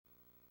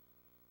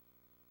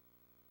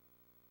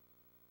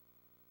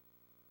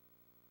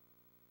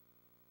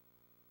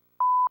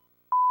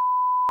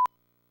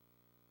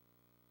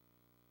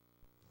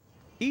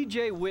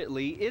E.J.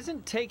 Whitley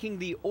isn't taking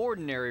the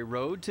ordinary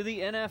road to the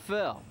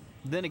NFL.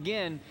 Then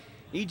again,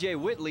 E.J.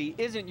 Whitley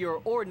isn't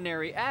your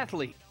ordinary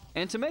athlete.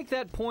 And to make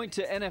that point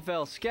to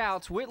NFL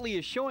scouts, Whitley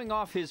is showing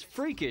off his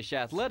freakish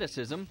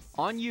athleticism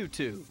on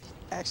YouTube.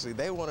 Actually,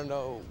 they want to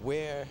know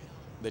where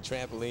the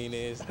trampoline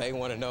is. They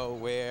want to know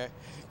where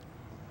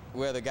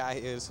the guy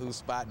is who's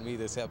spotting me,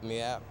 that's helping me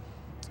out.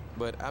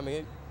 But I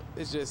mean,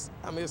 it's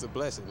a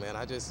blessing, man.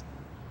 I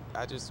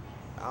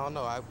don't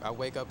know. I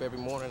wake up every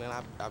morning and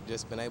I've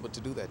just been able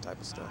to do that type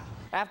of stuff.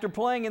 After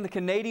playing in the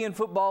Canadian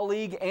Football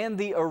League and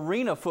the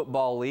Arena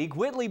Football League,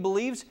 Whitley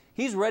believes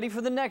he's ready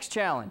for the next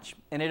challenge.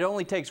 And it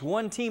only takes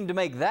one team to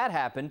make that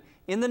happen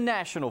in the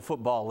National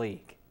Football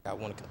League. I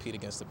want to compete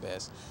against the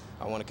best.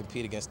 I want to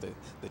compete against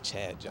the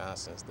Chad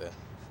Johnsons,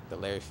 the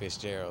Larry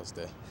Fitzgeralds,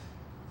 the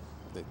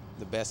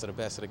best of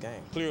the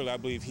game. Clearly, I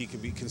believe he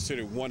can be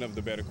considered one of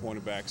the better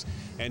cornerbacks.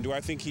 And do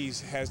I think he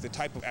has the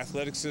type of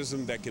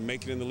athleticism that can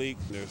make it in the league?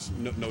 There's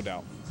no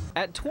doubt.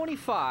 At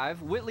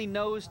 25, Whitley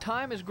knows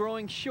time is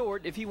growing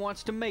short if he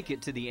wants to make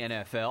it to the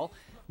NFL.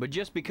 But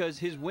just because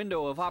his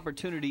window of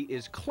opportunity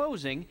is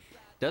closing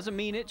doesn't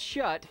mean it's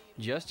shut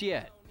just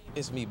yet.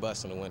 It's me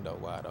busting the window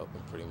wide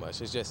open, pretty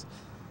much. It's just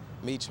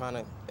me trying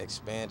to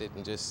expand it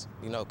and just,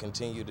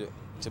 continue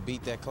to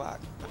beat that clock.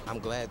 I'm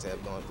glad to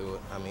have gone through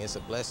it. I mean, it's a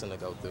blessing to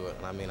go through it.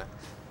 And I mean,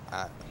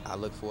 I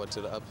look forward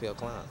to the uphill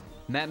climb.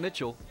 Matt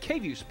Mitchell,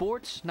 KVUE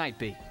Sports Night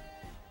Beat.